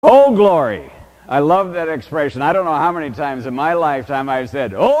Oh, glory. I love that expression. I don't know how many times in my lifetime I've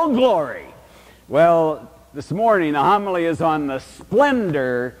said, oh, glory. Well, this morning the homily is on the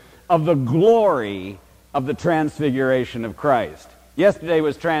splendor of the glory of the Transfiguration of Christ. Yesterday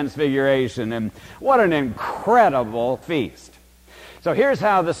was Transfiguration, and what an incredible feast. So here's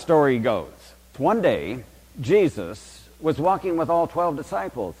how the story goes. One day, Jesus was walking with all 12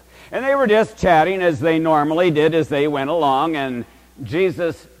 disciples, and they were just chatting as they normally did as they went along, and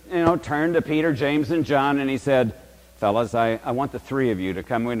Jesus, turned to Peter, James, and John, and he said, fellas, I want the three of you to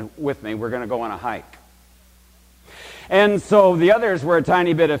come in with me. We're going to go on a hike. And so the others were a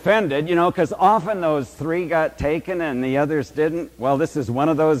tiny bit offended, because often those three got taken and the others didn't. Well, this is one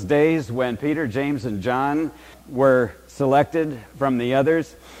of those days when Peter, James, and John were selected from the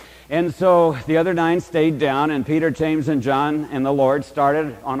others. And so the other 9 stayed down, and Peter, James, and John and the Lord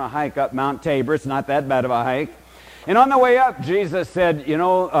started on a hike up Mount Tabor. It's not that bad of a hike. And on the way up, Jesus said,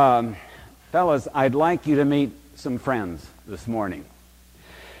 fellas, I'd like you to meet some friends this morning.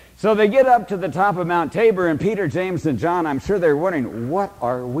 So they get up to the top of Mount Tabor, and Peter, James, and John, I'm sure they're wondering, what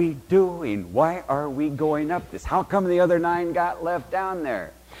are we doing? Why are we going up this? How come the other 9 got left down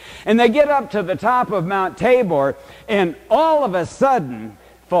there? And they get up to the top of Mount Tabor, and all of a sudden,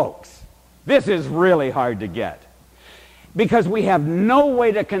 folks, this is really hard to get, because we have no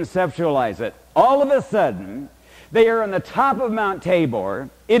way to conceptualize it. All of a sudden, they are on the top of Mount Tabor.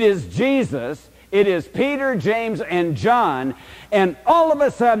 It is Jesus. It is Peter, James, and John, and all of a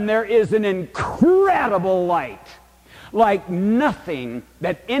sudden there is an incredible light, like nothing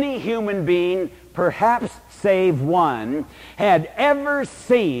that any human being, perhaps save one, had ever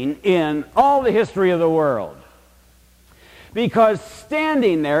seen in all the history of the world. Because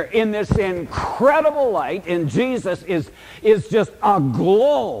standing there in this incredible light, and Jesus is just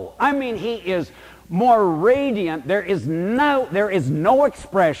aglow. I mean, he is more radiant. There is no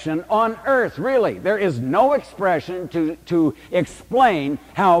expression on earth, really. There is no expression to explain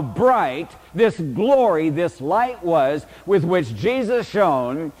how bright this glory, this light was with which Jesus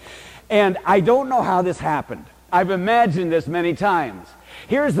shone. And I don't know how this happened. I've imagined this many times.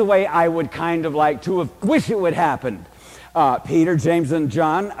 Here's the way I would kind of like to have wish it would happen. Peter, James, and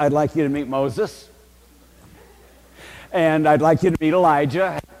John, I'd like you to meet Moses. And I'd like you to meet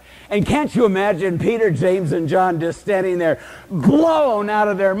Elijah. And can't you imagine Peter, James, and John just standing there blown out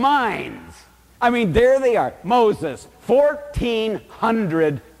of their minds? I mean, there they are. Moses,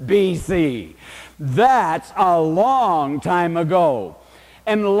 1400 BC. That's a long time ago.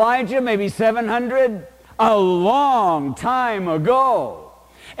 And Elijah, maybe 700? A long time ago.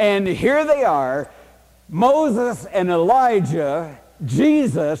 And here they are, Moses and Elijah,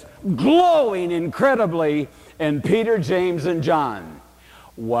 Jesus, glowing incredibly, and Peter, James, and John.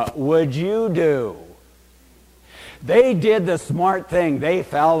 What would you do? They did the smart thing. They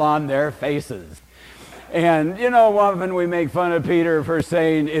fell on their faces. And, often we make fun of Peter for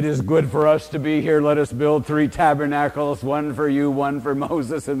saying, it is good for us to be here. Let us build 3 tabernacles, one for you, one for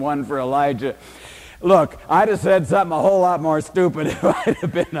Moses, and one for Elijah. Look, I'd have said something a whole lot more stupid if I'd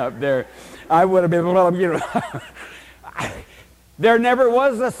have been up there. I would have been, there never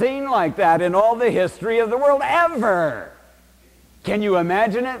was a scene like that in all the history of the world, ever. Can you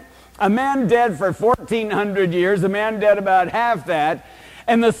imagine it? A man dead for 1,400 years, a man dead about half that,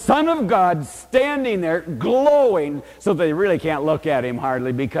 and the Son of God standing there glowing, so they really can't look at him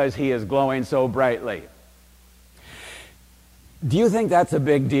hardly because he is glowing so brightly. Do you think that's a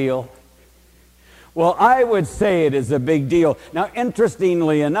big deal? Well, I would say it is a big deal. Now,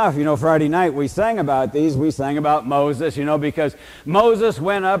 interestingly enough, Friday night we sang about these. We sang about Moses, because Moses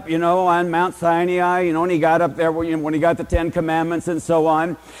went up, on Mount Sinai, and he got up there when he got the 10 Commandments and so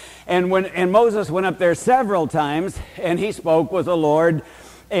on. And Moses went up there several times, and he spoke with the Lord.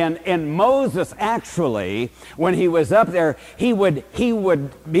 And Moses actually, when he was up there, he would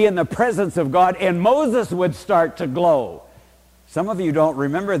be in the presence of God, and Moses would start to glow. Some of you don't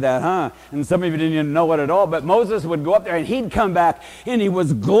remember that, huh? And some of you didn't even know it at all. But Moses would go up there and he'd come back and he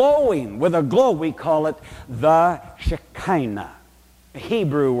was glowing with a glow. We call it the Shekinah. A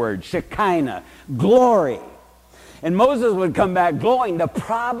Hebrew word, Shekinah, glory. And Moses would come back glowing. The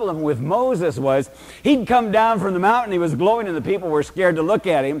problem with Moses was he'd come down from the mountain, he was glowing, and the people were scared to look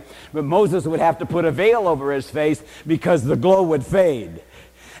at him. But Moses would have to put a veil over his face because the glow would fade.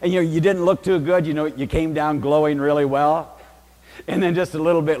 And you didn't look too good. You came down glowing really well. And then just a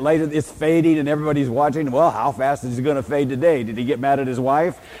little bit later, it's fading, and everybody's watching. Well, how fast is he going to fade today? Did he get mad at his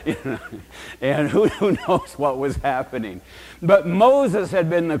wife? And who knows what was happening. But Moses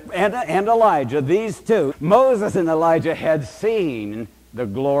had been, and Elijah, these two, Moses and Elijah had seen the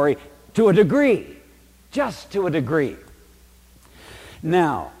glory to a degree, just to a degree.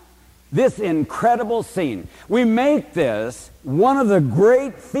 Now, This incredible scene. We make this one of the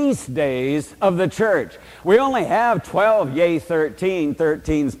great feast days of the church. We only have 12, yea, 13.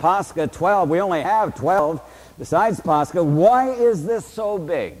 13's Pascha, 12. We only have 12 besides Pascha. Why is this so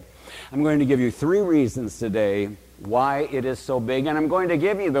big? I'm going to give you 3 reasons today why it is so big, and I'm going to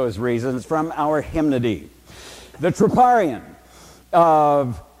give you those reasons from our hymnody. The Troparion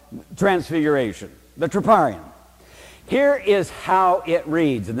of Transfiguration. The Troparion. Here is how it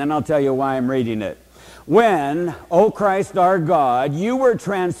reads, and then I'll tell you why I'm reading it. When, O Christ our God, you were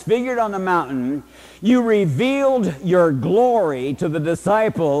transfigured on the mountain, you revealed your glory to the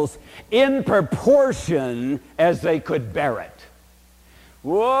disciples in proportion as they could bear it.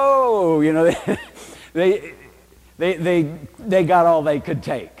 Whoa, you know, they got all they could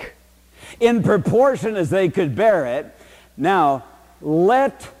take. In proportion as they could bear it. Now,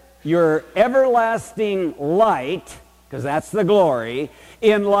 let your everlasting light, because that's the glory,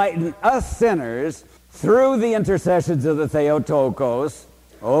 enlighten us sinners through the intercessions of the Theotokos.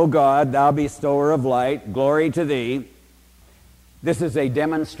 O God, thou bestower of light, glory to thee. This is a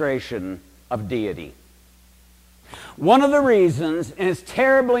demonstration of deity. One of the reasons, and it's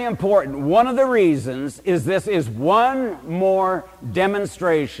terribly important, one of the reasons is this is one more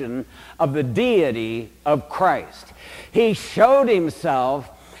demonstration of the deity of Christ. He showed himself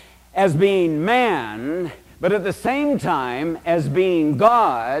as being man, but at the same time as being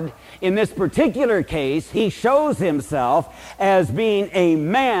God. In this particular case, he shows himself as being a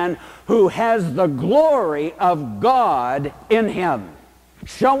man who has the glory of God in him,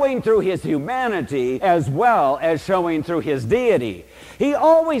 showing through his humanity as well as showing through his deity. He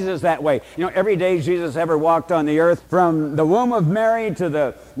always is that way. You know, every day Jesus ever walked on the earth, from the womb of Mary to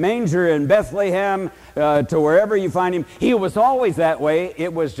the manger in Bethlehem to wherever you find him, he was always that way.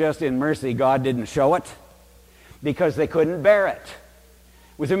 It was just in mercy God didn't show it because they couldn't bear it.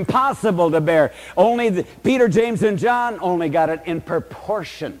 It was impossible to bear. Only Peter, James, and John only got it in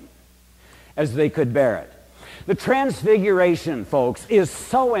proportion as they could bear it. The Transfiguration, folks, is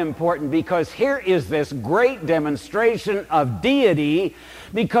so important because here is this great demonstration of deity,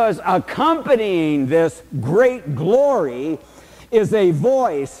 because accompanying this great glory is a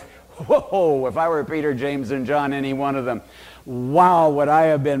voice. Whoa, if I were Peter, James, and John, any one of them, wow, would I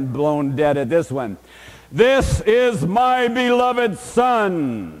have been blown dead at this one. This is my beloved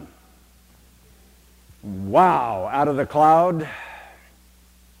Son. Wow, out of the cloud.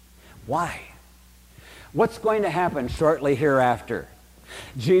 Why? What's going to happen shortly hereafter?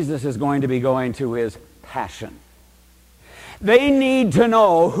 Jesus is going to be going to his passion. They need to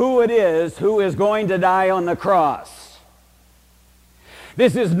know who it is who is going to die on the cross.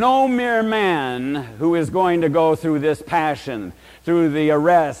 This is no mere man who is going to go through this passion, through the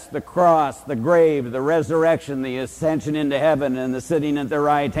arrest, the cross, the grave, the resurrection, the ascension into heaven, and the sitting at the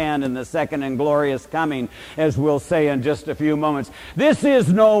right hand, and the second and glorious coming, as we'll say in just a few moments. This is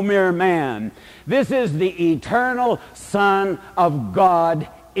no mere man. This is the eternal Son of God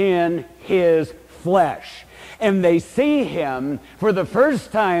in his flesh. And they see him for the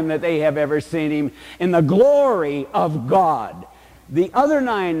first time that they have ever seen him in the glory of God. The other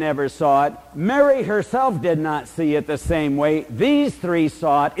 9 never saw it. Mary herself did not see it the same way. These 3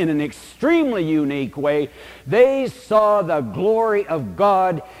 saw it in an extremely unique way. They saw the glory of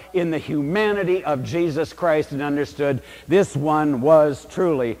God in the humanity of Jesus Christ and understood this one was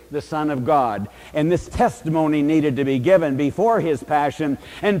truly the Son of God. And this testimony needed to be given before his passion.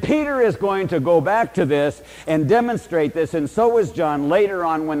 And Peter is going to go back to this and demonstrate this, and so is John later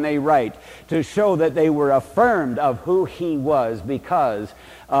on when they write, to show that they were affirmed of who he was because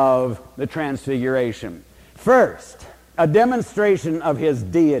of the Transfiguration. First, a demonstration of his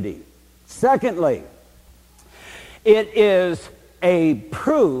deity. Secondly, it is a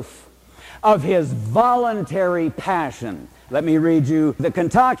proof of his voluntary passion. Let me read you the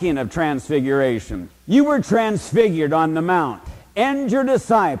Kentuckian of Transfiguration. You were transfigured on the mount, and your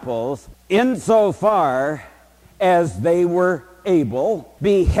disciples, insofar as they were able,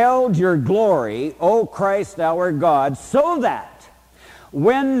 beheld your glory, O Christ our God, so that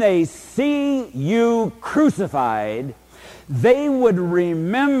when they see you crucified, they would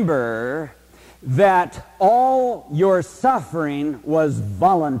remember that all your suffering was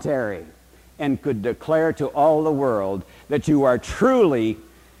voluntary, and could declare to all the world that you are truly,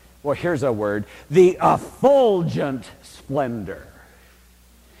 well, here's a word, the effulgent splendor.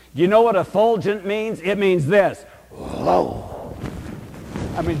 Do you know what effulgent means? It means this. Whoa.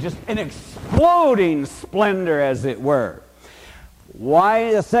 I mean, just an exploding splendor, as it were.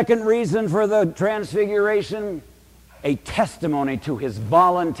 Why the second reason for the Transfiguration? A testimony to his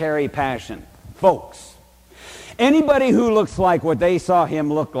voluntary passion. Folks, anybody who looks like what they saw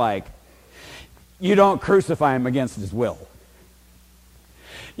him look like You don't crucify him against his will.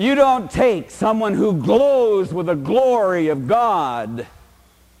 You don't take someone who glows with the glory of God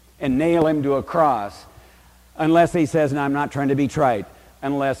and nail him to a cross unless he says, and I'm not trying to be trite,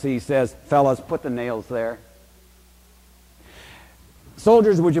 unless he says, fellas, put the nails there.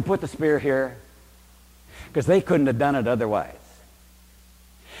 Soldiers, would you put the spear here? Because they couldn't have done it otherwise.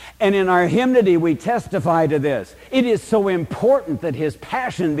 And in our hymnody, we testify to this. It is so important that his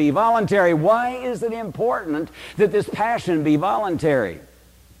passion be voluntary. Why is it important that this passion be voluntary?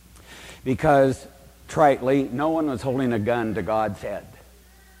 Because, tritely, no one was holding a gun to God's head.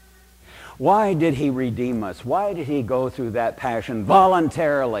 Why did he redeem us? Why did he go through that passion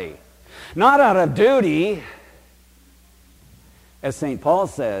voluntarily? Not out of duty. As St. Paul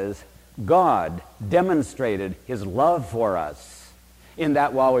says, God demonstrated his love for us in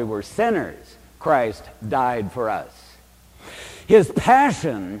that while we were sinners, Christ died for us. His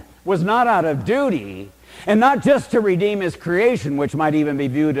passion was not out of duty, and not just to redeem his creation, which might even be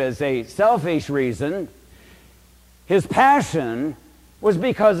viewed as a selfish reason. His passion was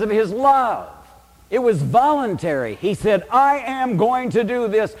because of his love. It was voluntary. He said, I am going to do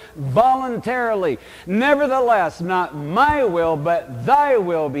this voluntarily. Nevertheless, not my will, but thy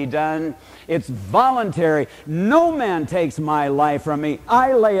will be done. It's voluntary. No man takes my life from me.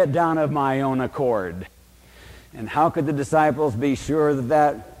 I lay it down of my own accord. And how could the disciples be sure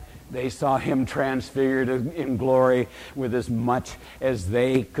that they saw him transfigured in glory with as much as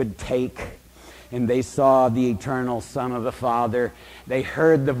they could take? And they saw the eternal Son of the Father. They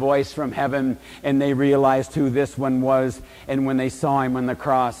heard the voice from heaven, and they realized who this one was. And when they saw him on the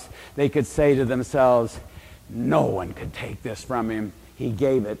cross, they could say to themselves, no one could take this from him. He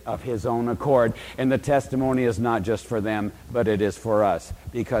gave it of his own accord. And the testimony is not just for them, but it is for us,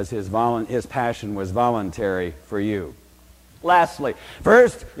 because his passion was voluntary for you. Lastly,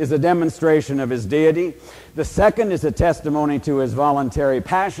 first is a demonstration of his deity. The second is a testimony to his voluntary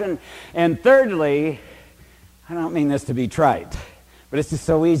passion. And thirdly, I don't mean this to be trite, but it's just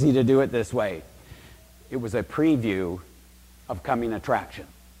so easy to do it this way. It was a preview of coming attraction.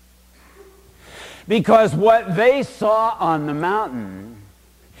 Because what they saw on the mountain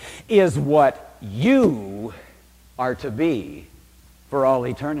is what you are to be for all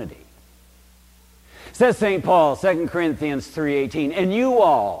eternity. Says St. Paul, 2 Corinthians 3:18, and you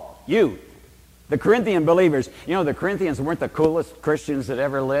all, you, the Corinthian believers, you know, the Corinthians weren't the coolest Christians that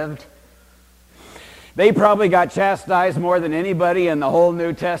ever lived. They probably got chastised more than anybody in the whole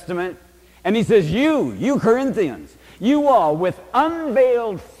New Testament. And he says, you Corinthians, you all with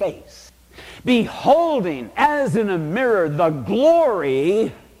unveiled face, beholding as in a mirror the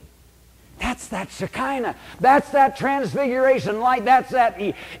glory. That's that Shekinah. That's that transfiguration light. That's that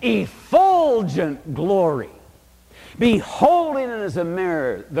effulgent glory. Beholding as a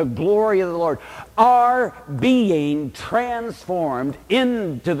mirror the glory of the Lord, are being transformed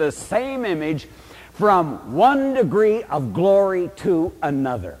into the same image from one degree of glory to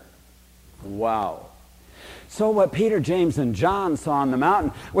another. Wow. So what Peter, James, and John saw on the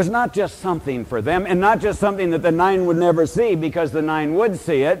mountain was not just something for them, and not just something that the nine would never see, because the nine would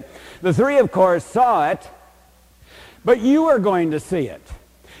see it. The three, of course, saw it, but you are going to see it.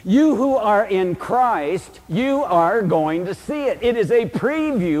 You who are in Christ, you are going to see it. It is a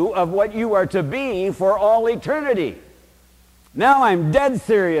preview of what you are to be for all eternity. Now I'm dead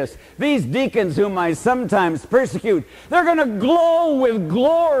serious. These deacons whom I sometimes persecute, they're going to glow with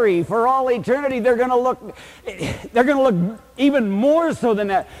glory for all eternity. They're going to look even more so than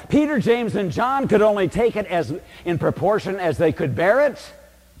that. Peter, James, and John could only take it as in proportion as they could bear it.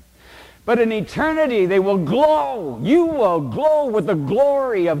 But in eternity, they will glow. You will glow with the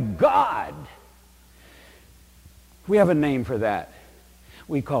glory of God. We have a name for that.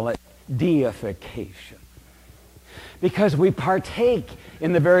 We call it deification. Because we partake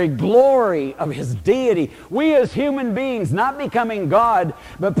in the very glory of his deity. We as human beings, not becoming God,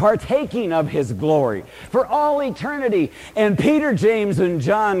 but partaking of his glory for all eternity. And Peter, James, and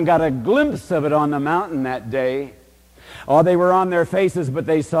John got a glimpse of it on the mountain that day. Oh, they were on their faces, but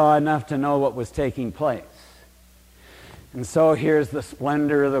they saw enough to know what was taking place. And so here's the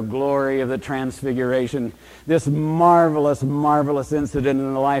splendor of the glory of the Transfiguration, this marvelous, marvelous incident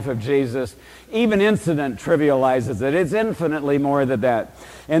in the life of Jesus. Even incident trivializes it. It's infinitely more than that.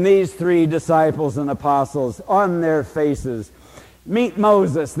 And these three disciples and apostles, on their faces, meet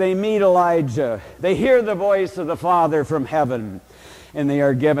Moses, they meet Elijah, they hear the voice of the Father from heaven, and they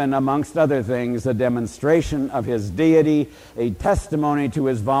are given, amongst other things, a demonstration of his deity, a testimony to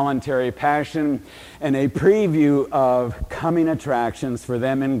his voluntary passion, and a preview of coming attractions for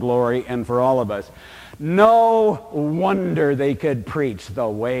them in glory and for all of us. No wonder they could preach the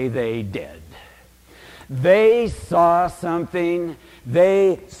way they did. They saw something.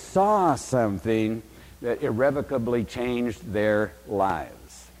 They saw something that irrevocably changed their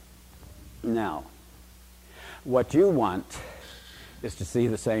lives. Now, what you want is to see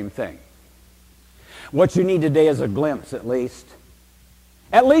the same thing. What you need today is a glimpse, at least.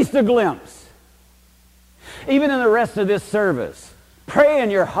 At least a glimpse. Even in the rest of this service, pray in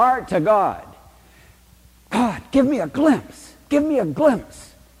your heart to God. God, give me a glimpse. Give me a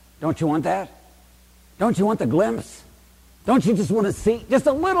glimpse. Don't you want that? Don't you want the glimpse? Don't you just want to see just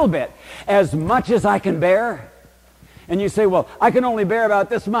a little bit? As much as I can bear? And you say, well, I can only bear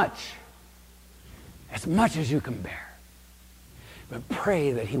about this much. As much as you can bear. But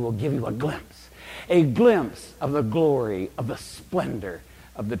pray that he will give you a glimpse of the glory, of the splendor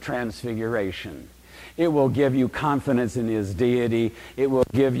of the Transfiguration. It will give you confidence in his deity. It will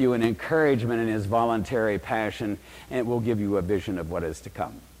give you an encouragement in his voluntary passion. And it will give you a vision of what is to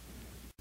come.